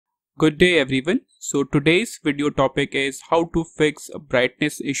Good day everyone. So today's video topic is how to fix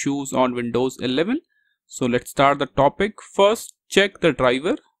brightness issues on Windows 11. So let's start the topic. First, check the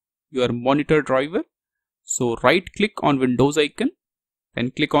driver, your monitor driver. So right click on Windows icon,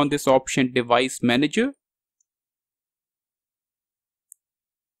 then click on this option Device Manager.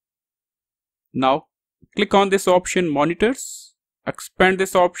 Now click on this option Monitors, expand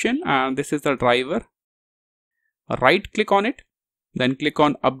this option, and this is the driver. Right click on it, then click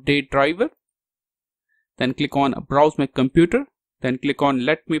on Update Driver, then click on Browse My Computer, then click on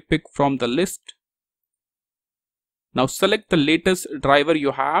Let Me Pick from the list. Now select the latest driver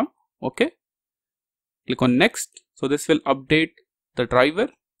you have. Okay, click on Next. So this will update the driver.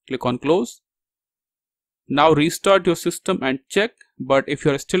 Click on Close. Now restart your system and check, but if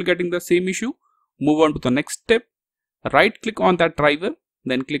you are still getting the same issue, move on to the next step. Right click on that driver,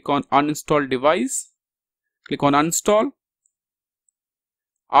 then click on Uninstall Device. Click on Uninstall.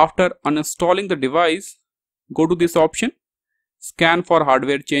 After uninstalling the device, go to this option, Scan for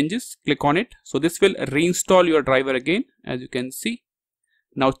hardware changes. Click on it. So this will reinstall your driver again, as you can see.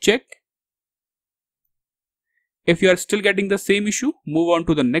 Now check. If you are still getting the same issue, move on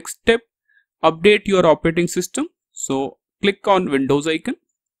to the next step, update your operating system. So click on Windows icon,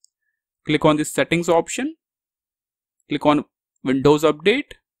 click on this settings option, click on Windows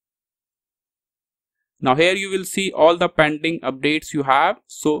Update. Now here you will see all the pending updates you have.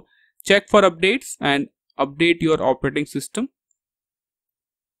 So check for updates and update your operating system.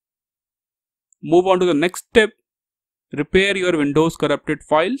 Move on to the next step, repair your Windows corrupted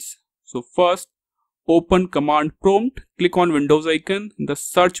files. So first, open command prompt, click on Windows icon, in the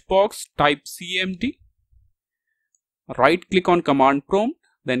search box type CMD. Right click on command prompt,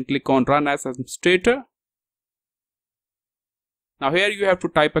 then click on Run as Administrator. Now here you have to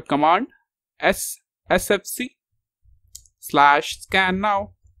type a command, sfc/scan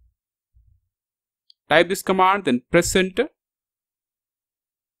now. Type this command, then press enter.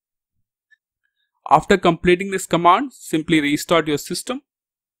 After completing this command, simply restart your system.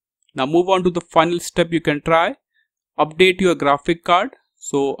 Now move on to the final step you can try, update your graphic card.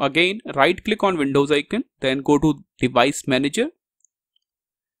 So again, right click on Windows icon, then go to Device Manager.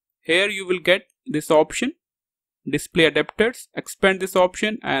 Here you will get this option, Display Adapters. Expand this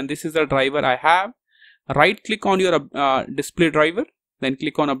option, and this is the driver I have. Right click on your display driver, then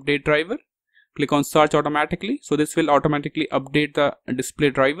click on Update Driver. Click on Search Automatically. So this will automatically update the display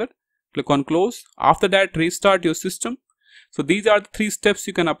driver. Click on Close. After that, restart your system. So these are the 3 steps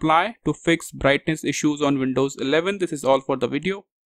you can apply to fix brightness issues on Windows 11. This is all for the video.